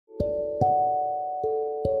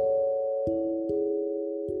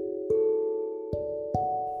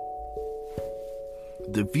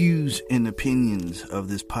The views and opinions of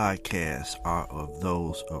this podcast are of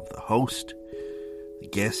those of the host, the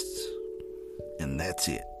guests, and that's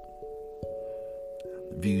it.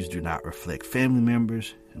 The views do not reflect family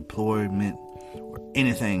members, employment, or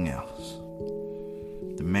anything else.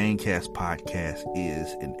 The Maincast podcast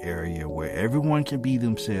is an area where everyone can be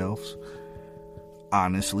themselves,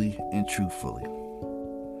 honestly and truthfully.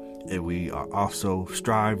 And we are also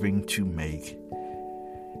striving to make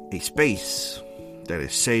a space that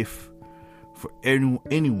is safe for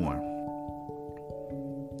anyone,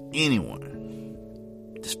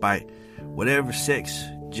 despite whatever sex,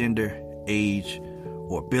 gender, age,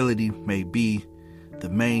 or ability may be. The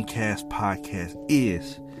Maincast podcast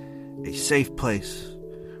is a safe place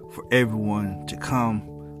for everyone to come,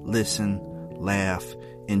 listen, laugh,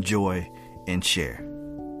 enjoy, and share.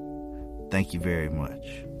 Thank you very much.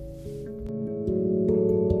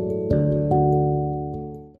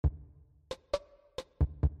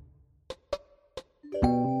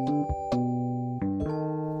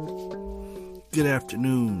 Good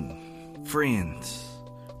afternoon, friends,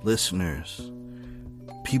 listeners,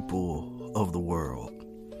 people of the world.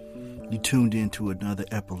 You tuned into another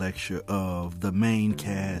lecture of the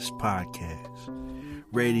Maincast podcast,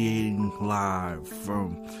 radiating live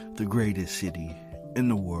from the greatest city in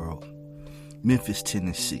the world, Memphis,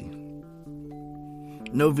 Tennessee.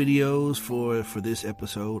 No videos for this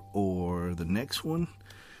episode or the next one.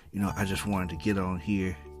 I just wanted to get on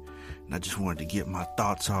here. I just wanted to get my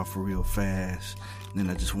thoughts off real fast. And then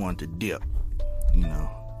I just wanted to dip.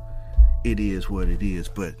 It is what it is.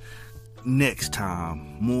 But next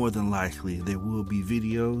time, more than likely, there will be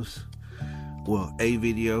videos. Well, a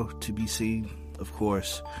video to be seen. Of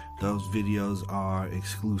course, those videos are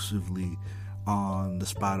exclusively on the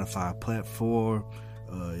Spotify platform.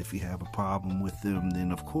 If you have a problem with them,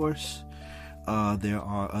 then of course, there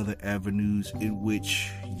are other avenues in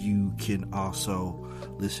which you can also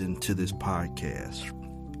listen to this podcast.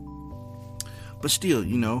 But still,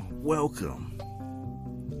 welcome.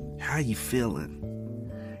 How you feeling?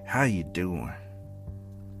 How you doing?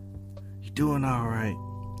 You doing all right?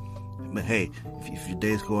 But hey, if your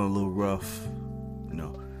day's going a little rough,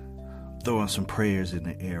 throwing some prayers in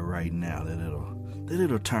the air right now that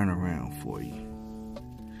it'll turn around for you.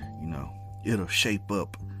 It'll shape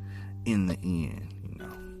up in the end.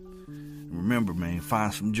 Remember, man,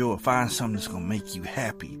 find some joy. Find something that's going to make you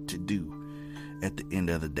happy to do at the end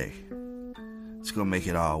of the day. It's going to make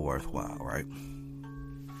it all worthwhile, right?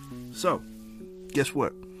 So, guess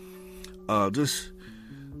what? Just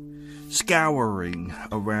scouring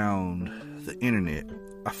around the internet,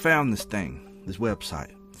 I found this website.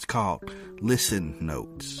 It's called Listen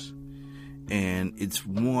Notes. And it's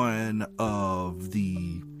one of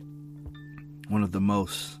the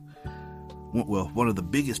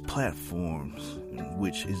biggest platforms,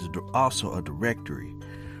 which is also a directory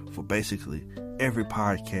for basically every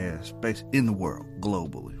podcast based in the world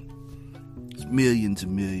globally. It's millions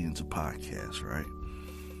and millions of podcasts, right?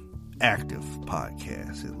 Active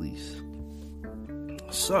podcasts, at least.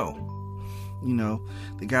 So,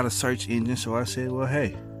 they got a search engine, so I said, well,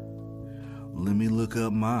 hey, let me look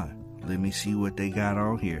up mine. Let me see what they got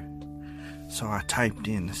on here. So I typed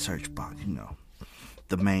in the search box,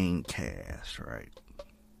 the Maincast, right?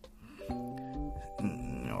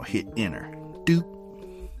 Hit enter. Doop.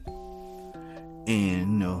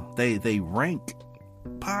 And, they rank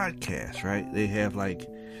podcasts, right? They have like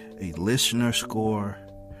a listener score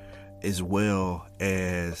as well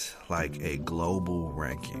as like a global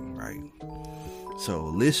ranking, right? So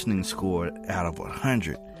listening score out of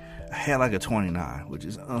 100, I had like a 29, which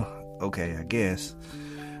is, okay, I guess.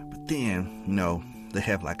 But then, they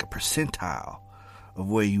have like a percentile of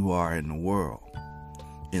where you are in the world.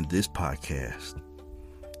 In this podcast,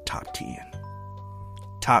 top 10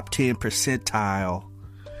 percentile.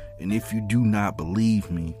 And if you do not believe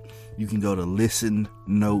me, you can go to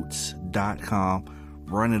listennotes.com,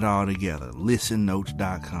 run it all together,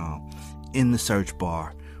 listennotes.com, in the search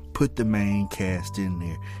bar, put the Maincast in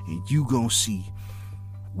there, and you gonna see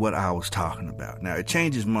what I was talking about. Now, it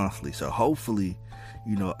changes monthly, so hopefully,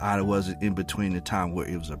 I wasn't in between the time where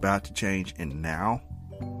it was about to change and now,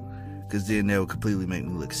 because then that would completely make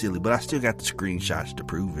me look silly. But I still got the screenshots to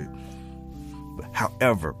prove it. But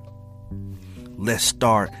however, let's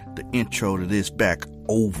start the intro to this back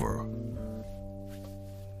over.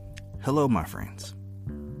 Hello, my friends.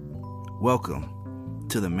 Welcome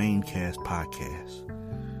to the Maincast podcast.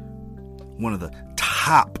 One of the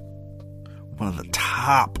top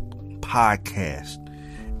podcasts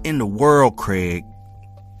in the world, Craig.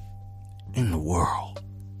 In the world.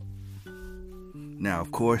 Now,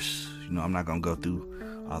 of course, I'm not going to go through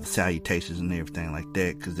all the salutations and everything like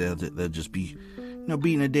that, because they'll just be,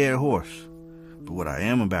 beating a dead horse. But what I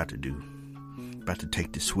am about to do, about to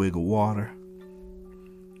take this swig of water,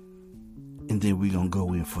 and then we're going to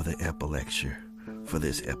go in for the epilecture for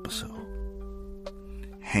this episode.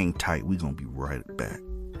 Hang tight, we're going to be right back.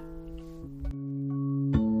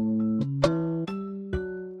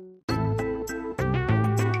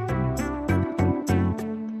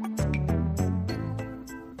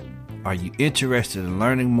 Are you interested in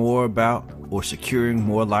learning more about or securing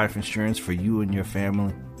more life insurance for you and your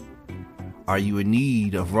family? Are you in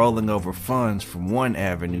need of rolling over funds from one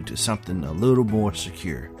avenue to something a little more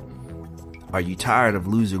secure? Are you tired of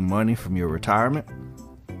losing money from your retirement?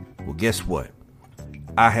 Well, guess what?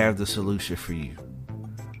 I have the solution for you.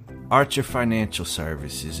 Archer Financial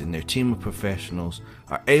Services and their team of professionals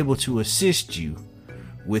are able to assist you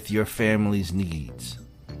with your family's needs.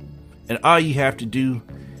 And all you have to do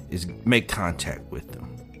is make contact with them.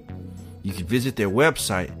 You can visit their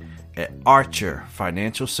website at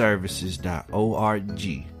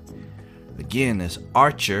archerfinancialservices.org. Again, that's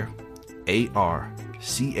Archer, ARCHER,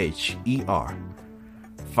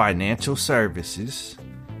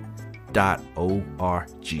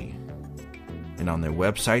 financialservices.org. And on their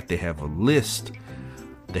website, they have a list.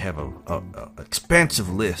 They have a expansive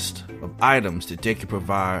list of items that they can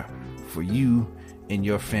provide for you and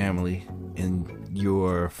your family and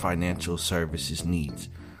your financial services needs.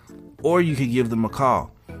 Or you can give them a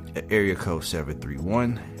call at area code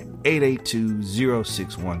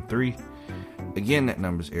 731-882-0613. Again, that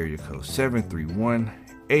number is area code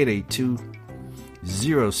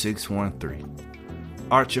 731-882-0613.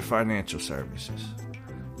 Archer Financial Services.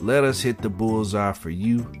 Let us hit the bullseye for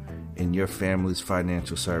you and your family's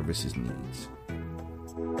financial services needs.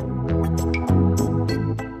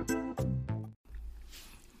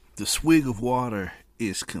 The swig of water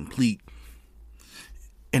is complete.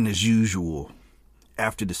 And as usual,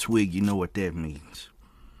 after the swig, you know what that means.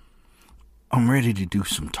 I'm ready to do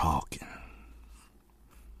some talking.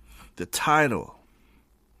 The title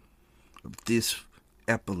of this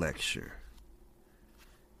epilecture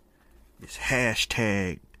is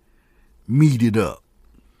hashtag Meet It Up.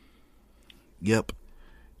 Yep,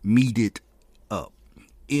 Meet It Up.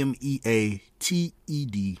 MEATEDUP.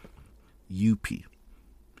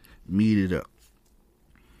 Meet It Up.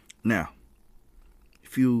 Now,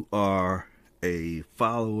 if you are a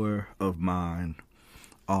follower of mine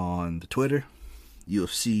on the Twitter, you'll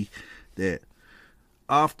see that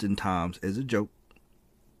oftentimes, as a joke,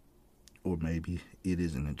 or maybe it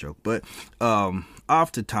isn't a joke, but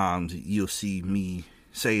oftentimes you'll see me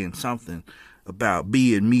saying something about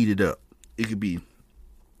being meted up. It could be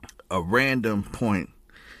a random point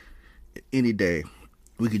any day.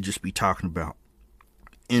 We could just be talking about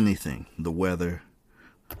anything, the weather,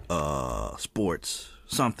 sports,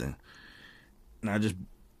 something, and I just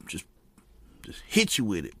hit you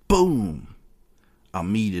with it. Boom, I'll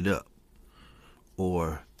meet it up.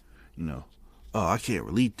 Or, I can't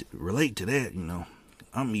relate to that.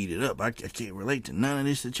 I'll meet it up. I can't relate to none of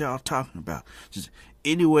this that y'all talking about. Just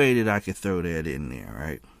any way that I can throw that in there,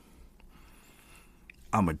 right?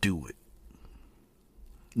 I'ma do it.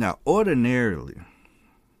 Now, ordinarily,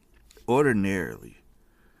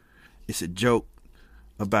 it's a joke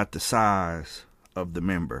about the size of the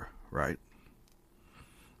member, right?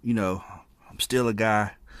 I'm still a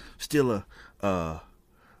guy, still a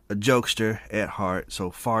jokester at heart,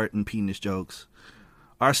 so fart and penis jokes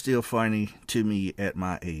are still funny to me at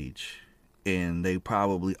my age, and they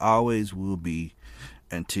probably always will be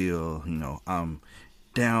until, I'm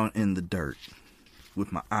down in the dirt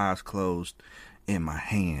with my eyes closed and my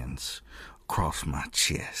hands across my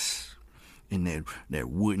chest in that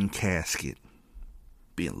wooden casket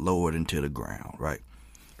being lowered into the ground, right?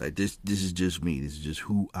 Like this is just me. This is just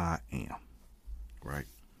who I am, right?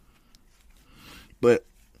 But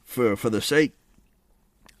for the sake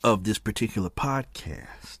of this particular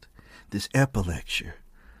podcast, this epilecture,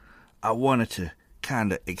 I wanted to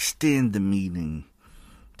kind of extend the meaning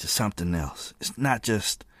to something else. It's not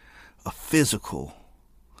just a physical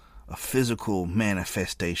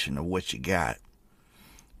manifestation of what you got,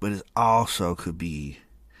 but it also could be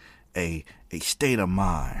a state of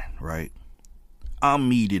mind, right? I'm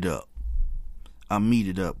meted up.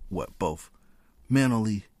 Both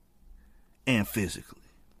mentally and physically.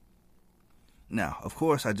 Now, of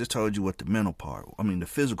course, I just told you what the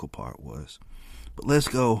physical part was. But let's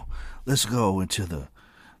go into the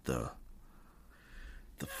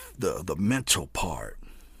mental part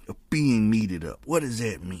of being meted up. What does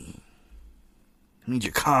that mean? It means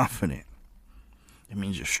you're confident. It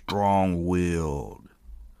means you're strong-willed.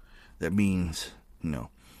 That means, no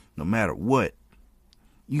matter what,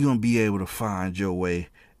 you're going to be able to find your way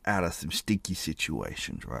out of some sticky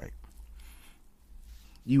situations, right?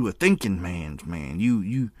 You a thinking man's man.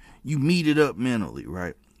 You meet it up mentally,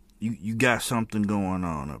 right? You got something going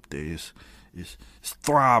on up there. It's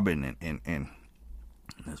throbbing and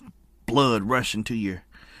there's blood rushing to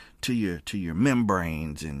your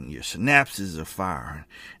membranes, and your synapses are firing,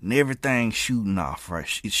 and everything's shooting off,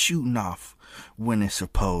 right? It's shooting off when it's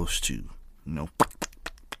supposed to.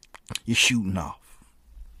 You're shooting off.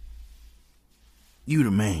 You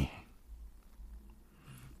the man.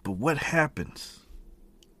 But what happens?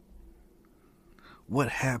 What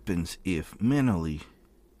happens if mentally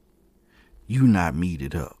you not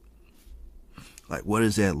meted up? Like, what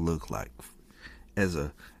does that look like as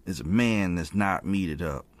a man that's not meted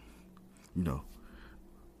up?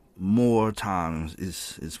 More times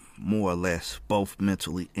is more or less both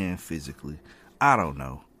mentally and physically. I don't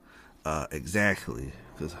know exactly,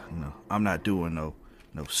 because I'm not doing no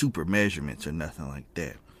super measurements or nothing like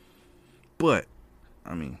that. But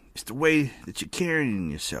I mean, it's the way that you're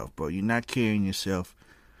carrying yourself, bro. You're not carrying yourself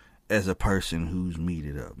as a person who's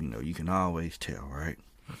meted up. You can always tell, right?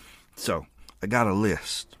 So I got a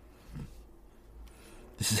list.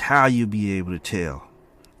 This is how you'll be able to tell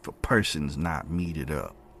if a person's not meted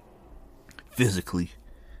up, physically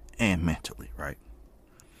and mentally, right?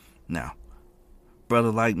 Now,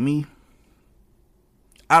 brother like me,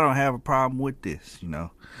 I don't have a problem with this,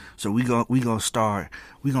 So we gonna start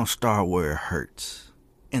where it hurts,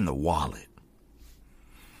 in the wallet.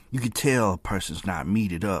 You can tell a person's not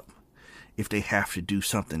meted up if they have to do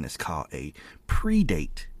something that's called a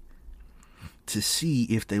pre-date to see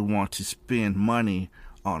if they want to spend money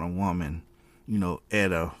on a woman,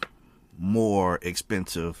 at a more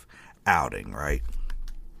expensive outing, right?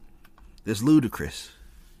 That's ludicrous.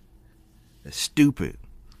 That's stupid.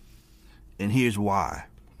 And here's why.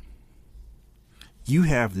 You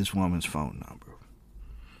have this woman's phone number,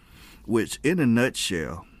 which in a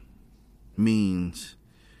nutshell means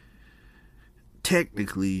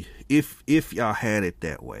technically, if y'all had it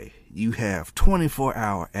that way, you have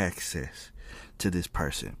 24-hour access to this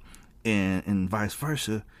person, and vice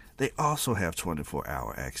versa. They also have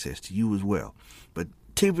 24-hour access to you as well. But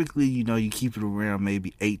typically, you keep it around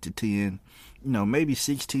maybe 8 to 10, maybe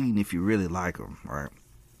 16 if you really like them, right?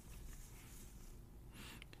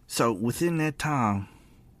 So within that time,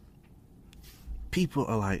 people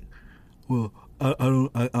are like, well,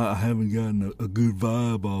 I haven't gotten a good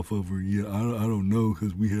vibe off of her yet. I don't know,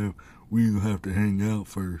 because we gonna have to hang out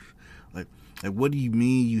first. Like, what do you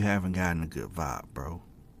mean you haven't gotten a good vibe, bro?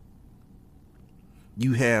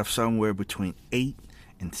 You have somewhere between 8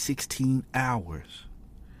 and 16 hours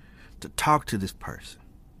to talk to this person.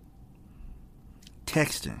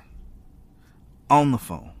 Texting, on the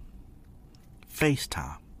phone,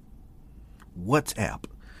 FaceTime, WhatsApp,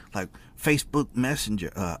 like Facebook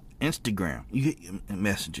Messenger, Instagram,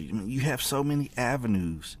 Messenger. You have so many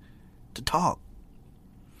avenues to talk,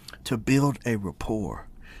 to build a rapport,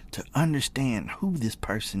 to understand who this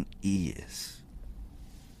person is.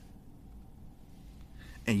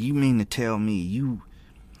 And you mean to tell me you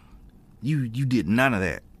did none of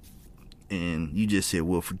that, and you just said,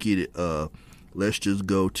 well, forget it. Let's just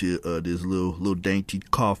go to this little dainty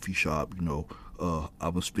coffee shop. I'm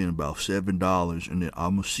gonna spend about $7, and then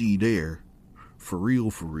I'm gonna see there, for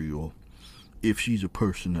real, if she's a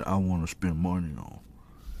person that I want to spend money on.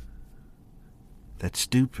 That's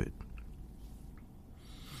stupid.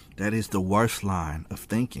 That is the worst line of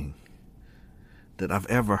thinking that I've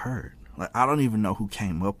ever heard. Like, I don't even know who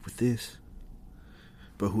came up with this,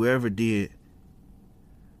 but whoever did,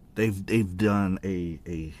 they've done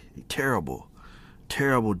a terrible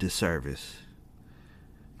disservice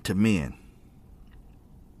to men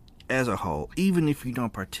as a whole. Even if you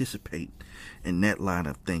don't participate in that line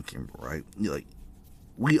of thinking, right? Like,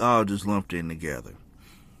 we all just lumped in together,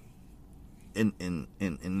 and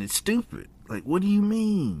it's stupid. Like, what do you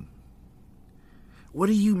mean? What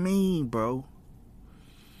do you mean, bro?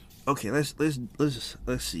 Okay, let's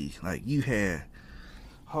see. Like, you had,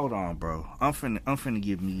 hold on, bro. I'm finna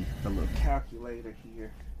give me a little calculator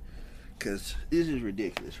here, cause this is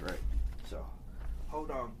ridiculous, right? So,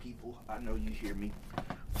 hold on, people. I know you hear me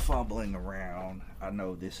fumbling around. I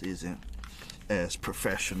know this isn't as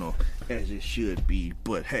professional as it should be,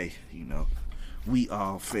 but hey, we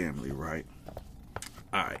all family, right?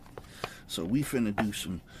 All right. So we finna do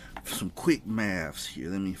some quick maths here.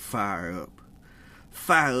 Let me fire up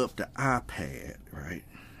the iPad, right?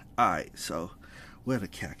 Alright, so where the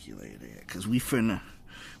calculator at? Cause we finna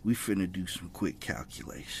do some quick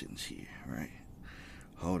calculations here, right?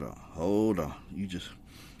 Hold on. You just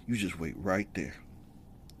wait right there.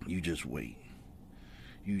 You just wait.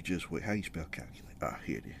 You just wait. How you spell calculate? Ah,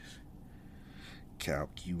 here it is.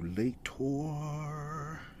 Calculator.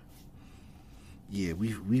 Yeah, we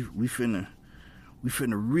finna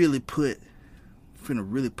really put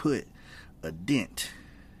a dent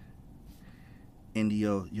into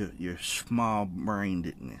your small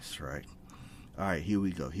brainedness, right? All right, here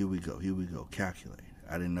we go. Calculate.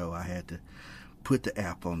 I didn't know I had to put the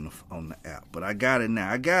app on the app, but I got it now.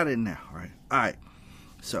 Right? All right.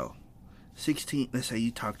 So, 16. Let's say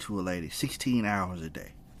you talk to a lady 16 hours a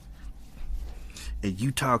day, and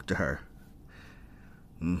you talk to her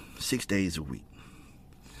 6 days a week.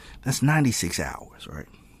 That's 96 hours, right?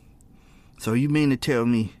 So you mean to tell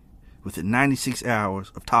me, within 96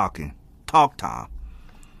 hours of talk time,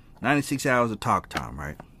 96 hours of talk time,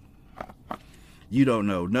 right? You don't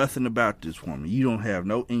know nothing about this woman. You don't have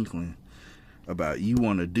no inkling about you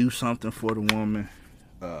want to do something for the woman,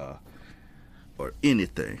 or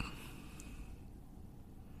anything.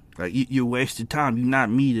 Like, you wasted time. You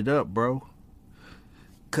not meted up, bro.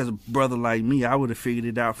 Because a brother like me, I would have figured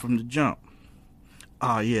it out from the jump.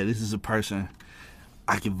 Oh, yeah, this is a person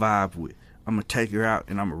I can vibe with. I'm going to take her out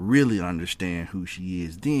and I'm going to really understand who she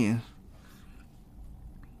is then.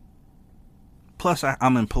 Plus,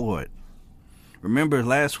 I'm employed. Remember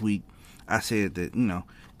last week, I said that,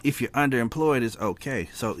 if you're underemployed, it's okay.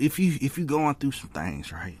 So if you're going through some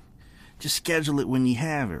things, right, just schedule it when you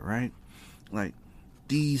have it, right? Like,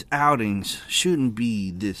 these outings shouldn't be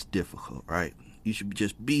this difficult, right? You should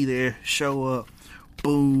just be there, show up,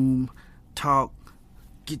 boom, talk,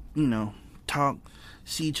 talk,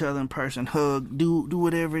 see each other in person, hug, do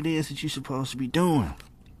whatever it is that you're supposed to be doing.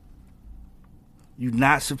 You're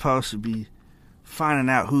not supposed to be finding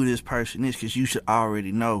out who this person is, because you should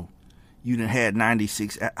already know. You done had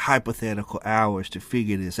 96 hypothetical hours to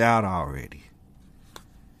figure this out already.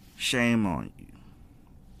 Shame on you.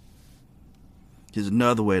 There's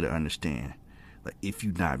another way to understand. Like, if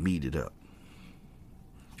you not meted up,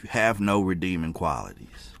 you have no redeeming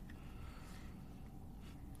qualities.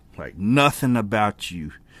 Like, nothing about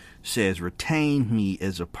you says retain me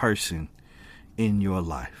as a person in your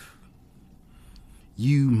life.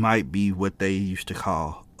 You might be what they used to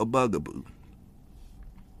call a bugaboo.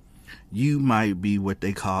 You might be what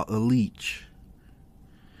they call a leech.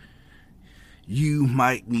 You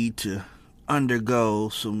might need to undergo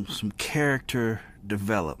some character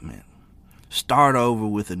development. Start over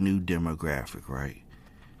with a new demographic, right?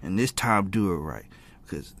 And this time do it right.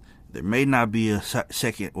 Because there may not be a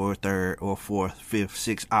second or third or fourth, fifth,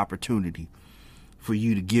 sixth opportunity for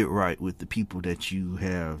you to get right with the people that you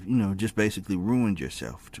have, just basically ruined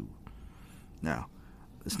yourself to. Now,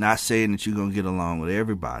 it's not saying that you're going to get along with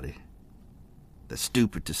everybody. That's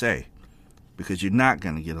stupid to say, because you're not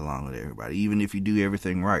going to get along with everybody. Even if you do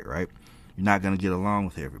everything right? You're not going to get along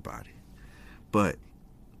with everybody. But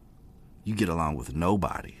you get along with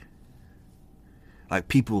nobody. Like,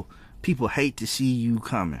 people hate to see you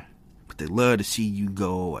coming, but they love to see you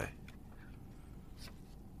go away.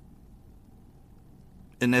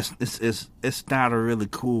 And it's not a really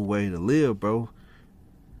cool way to live, bro.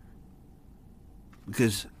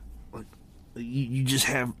 Because you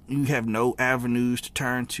have no avenues to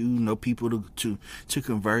turn to, no people to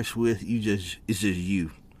converse with. It's just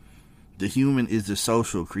you. The human is a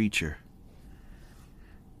social creature,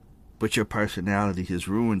 but your personality has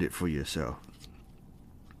ruined it for yourself.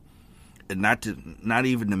 And not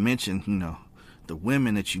even to mention, the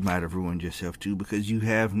women that you might have ruined yourself to, because you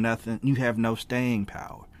have nothing. You have no staying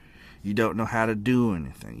power. You don't know how to do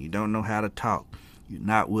anything. You don't know how to talk. You're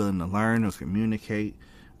not willing to learn or communicate.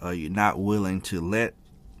 You're not willing to let,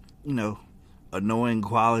 annoying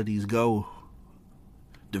qualities go.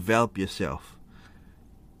 Develop yourself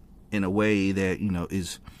in a way that,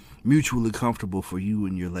 is mutually comfortable for you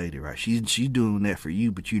and your lady, right? She's doing that for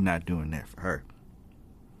you, but you're not doing that for her.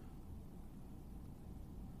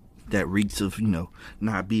 That reeks of,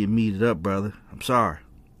 not being meted up, brother. I'm sorry.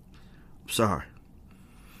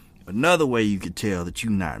 Another way you could tell that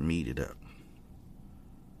you're not meted up.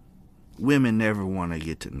 Women never want to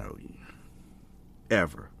get to know you.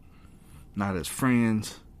 Ever. Not as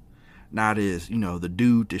friends. Not as, the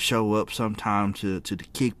dude to show up sometime to the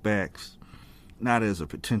kickbacks. Not as a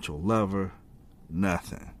potential lover.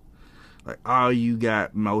 Nothing. Like, all you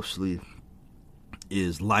got mostly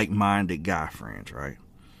is like-minded guy friends, right?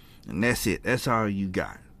 And that's it. That's all you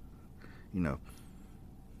got. You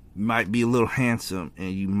might be a little handsome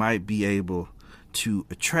and you might be able to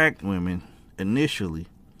attract women initially,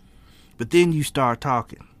 but then you start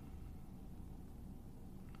talking.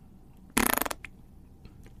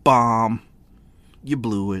 Bomb. You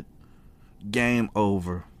blew it. Game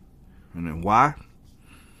over. And then why?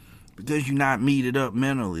 because you're not meted up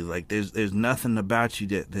mentally. Like there's nothing about you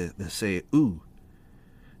that say, ooh,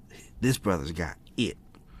 this brother's got it.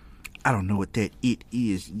 I don't know what that it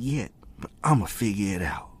is yet, but I'ma figure it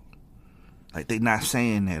out. Like they not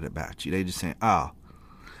saying that about you. They just saying, oh,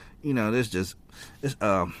 that's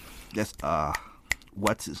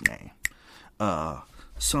what's his name?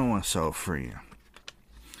 So and so friend.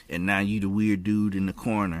 And now you the weird dude in the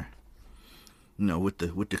corner, with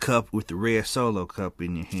the cup, with the red Solo cup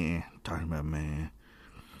in your hand, talking about, man,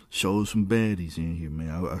 show some baddies in here,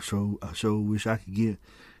 man. I sure wish I could get,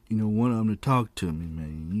 one of them to talk to me,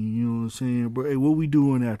 man. You know what I'm saying, bro? Hey, what we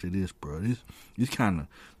doing after this, bro? This kind of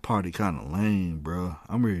party kind of lame, bro.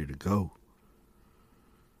 I'm ready to go.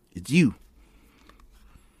 It's you.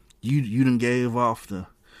 You done gave off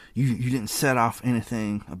you didn't set off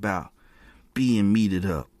anything about being meted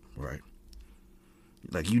up, right?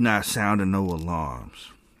 Like you not sounding no alarms.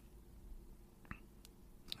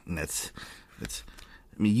 And that's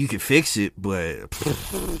I mean, you can fix it, but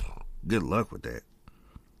good luck with that.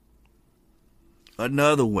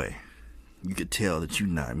 Another way you could tell that you're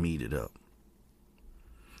not meted up.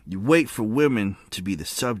 You wait for women to be the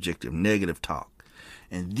subject of negative talk.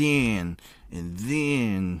 And then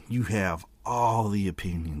you have all the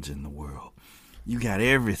opinions in the world. You got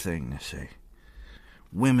everything to say.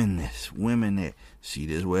 Women this, women that. See,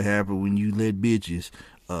 this is what happened when you let bitches.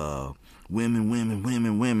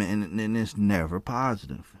 Women, and then it's never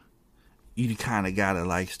positive. You the kind of guy that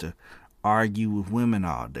likes to argue with women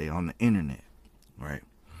all day on the internet, right?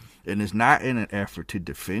 And it's not in an effort to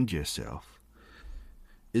defend yourself.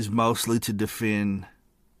 It's mostly to defend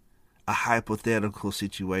a hypothetical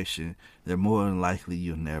situation that more than likely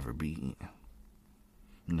you'll never be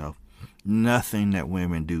in. Nothing that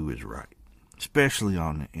women do is right, especially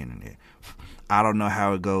on the internet. I don't know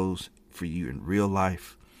how it goes for you in real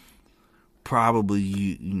life. Probably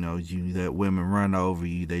you let women run over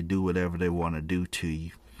you. They do whatever they want to do to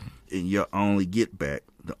you, and your only get back,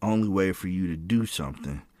 the only way for you to do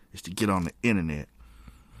something is to get on the internet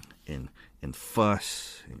and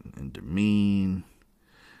fuss and demean,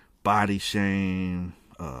 body shame,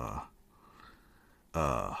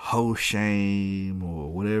 hoe shame,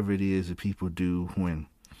 or whatever it is that people do when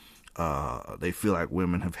they feel like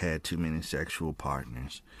women have had too many sexual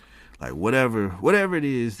partners. Like whatever it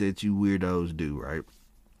is that you weirdos do, right?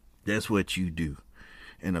 That's what you do.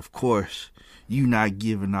 And of course, you not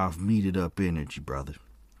giving off meted up energy, brother.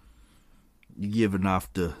 You're giving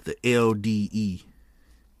off the LDE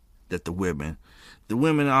that the women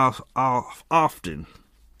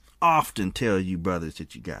often tell you brothers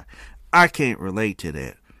that you got. I can't relate to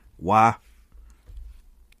that. Why?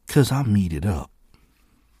 'Cause I'm meted up.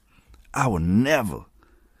 I will never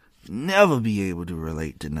be able to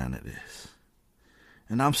relate to none of this.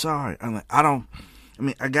 And I'm sorry. I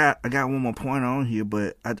got one more point on here,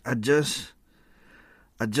 but I just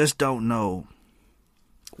don't know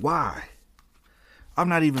why. I'm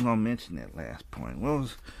not even gonna mention that last point.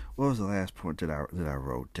 What was the last point that I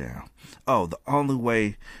wrote down? Oh, the only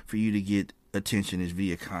way for you to get attention is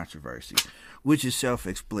via controversy, which is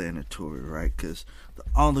self-explanatory, right? Because the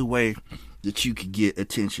only way that you could get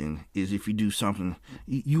attention is if you do something.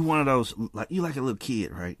 You one of those, like, you like a little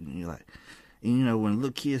kid, right? And you're like, when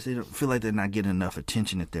little kids, they don't feel like they're not getting enough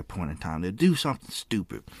attention at that point in time. They'll do something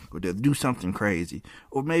stupid, or they'll do something crazy,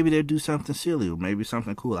 or maybe they'll do something silly, or maybe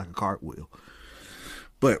something cool like a cartwheel.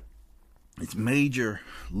 But it's major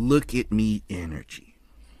look at me energy.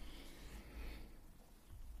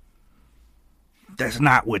 That's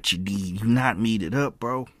not what you need. You're not meted up,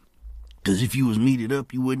 bro. Because if you was meted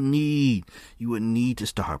up, you wouldn't need to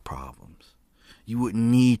start problems. You wouldn't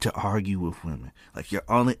need to argue with women. Like, your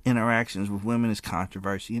only interactions with women is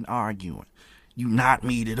controversy and arguing. You not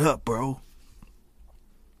meted up, bro.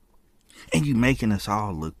 And you making us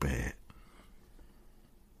all look bad.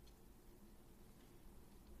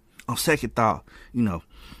 On second thought,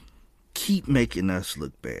 keep making us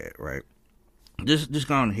look bad, right? Just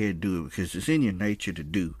go on ahead and do it because it's in your nature to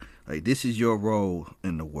do. Like, this is your role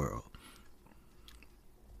in the world.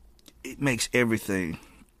 It makes everything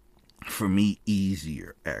for me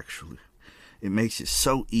easier, actually. It makes it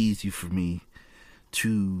so easy for me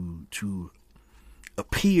to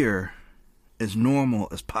appear as normal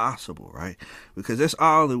as possible, right? Because that's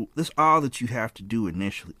all that you have to do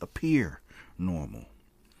initially, appear normal.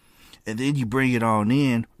 And then you bring it on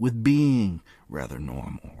in with being rather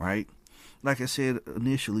normal, right? Like I said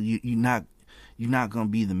initially, you're not gonna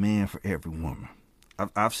be the man for every woman.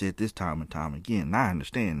 I've said this time and time again, and I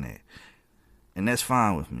understand that, and that's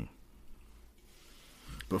fine with me.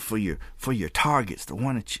 But for your targets, the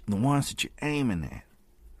ones that you're aiming at,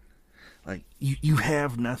 Like, you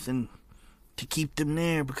have nothing to keep them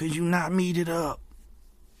there because you not meted up.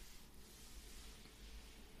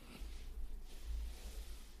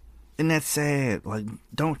 And that's sad. Like,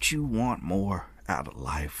 don't you want more out of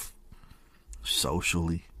life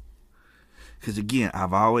socially? Because again,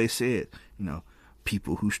 I've always said,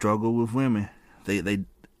 people who struggle with women,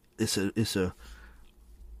 it's a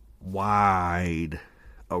wide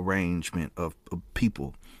arrangement of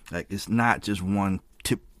people. Like, it's not just one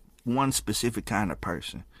specific kind of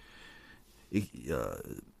person. It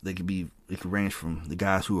could range from the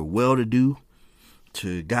guys who are well-to-do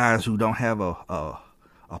to guys who don't have a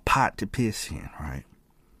pot to piss in, right?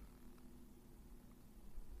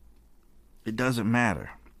 It doesn't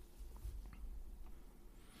matter.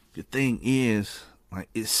 The thing is, like,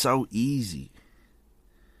 it's so easy.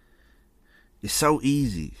 It's so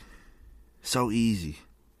easy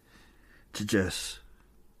to just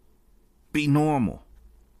be normal.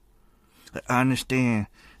 Like, I understand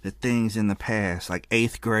the things in the past, like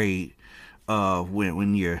 8th grade,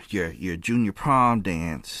 when your junior prom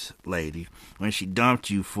dance lady, when she dumped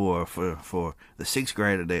you for the 6th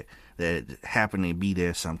grader that happened to be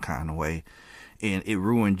there some kind of way, and it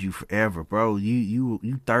ruined you forever, bro.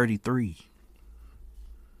 You 33.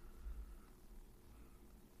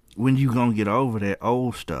 When you gonna get over that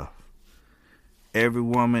old stuff? Every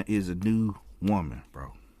woman is a new woman,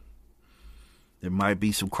 bro. There might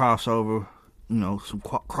be some crossover,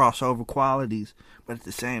 crossover qualities, but at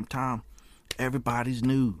the same time, everybody's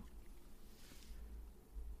new.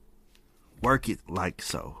 Work it like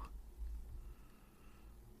so.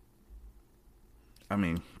 I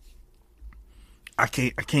mean, I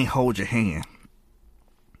can't hold your hand.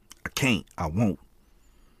 I can't. I won't.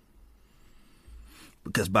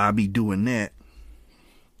 Because by me doing that,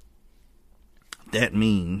 that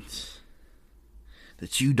means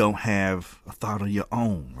that you don't have a thought of your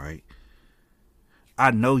own, right?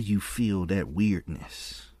 I know you feel that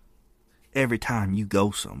weirdness every time you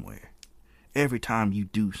go somewhere, every time you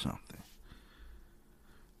do something.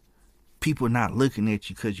 People are not looking at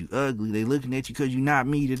you because you ugly. They looking at you because you not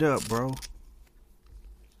meted up, bro.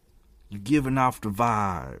 You're giving off the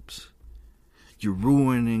vibes. You're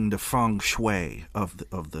ruining the feng shui of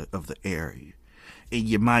the area. And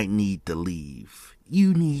you might need to leave.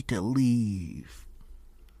 You need to leave.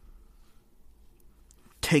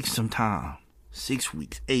 Take some time. 6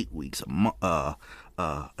 weeks, 8 weeks, a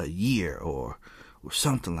year, or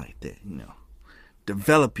something like that.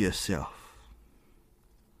 Develop yourself.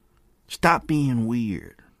 Stop being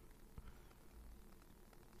weird.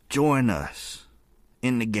 Join us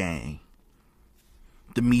in the gang,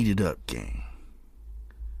 the Meet It Up gang.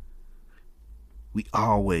 We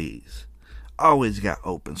always got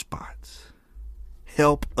open spots.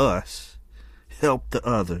 Help us. Help the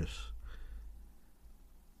others.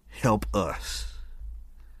 Help us.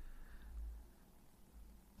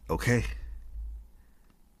 Okay?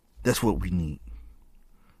 That's what we need.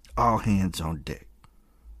 All hands on deck.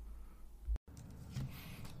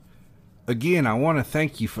 Again, I want to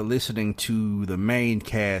thank you for listening to the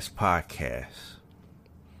Maincast podcast.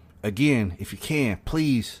 Again, if you can,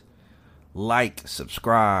 please like,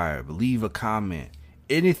 subscribe, leave a comment,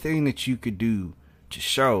 anything that you could do to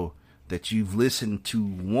show that you've listened to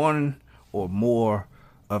one or more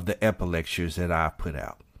of the epilectures that I put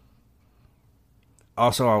out.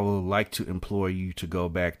 Also, I would like to implore you to go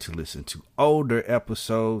back to listen to older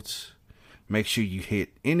episodes. Make sure you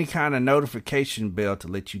hit any kind of notification bell to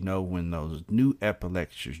let you know when those new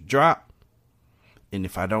epilectures drop. And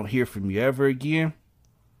if I don't hear from you ever again,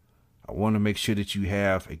 I want to make sure that you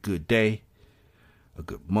have a good day, a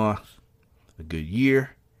good month, a good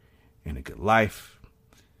year, and a good life.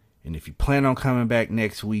 And if you plan on coming back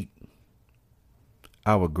next week,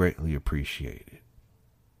 I would greatly appreciate it.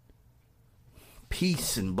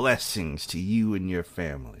 Peace and blessings to you and your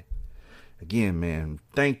family. Again, man,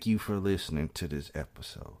 thank you for listening to this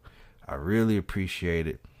episode. I really appreciate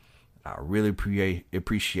it. I really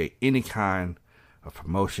appreciate any kind of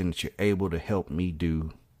promotion that you're able to help me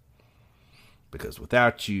do. Because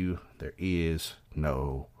without you, there is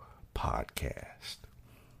no podcast.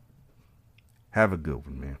 Have a good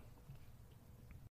one, man.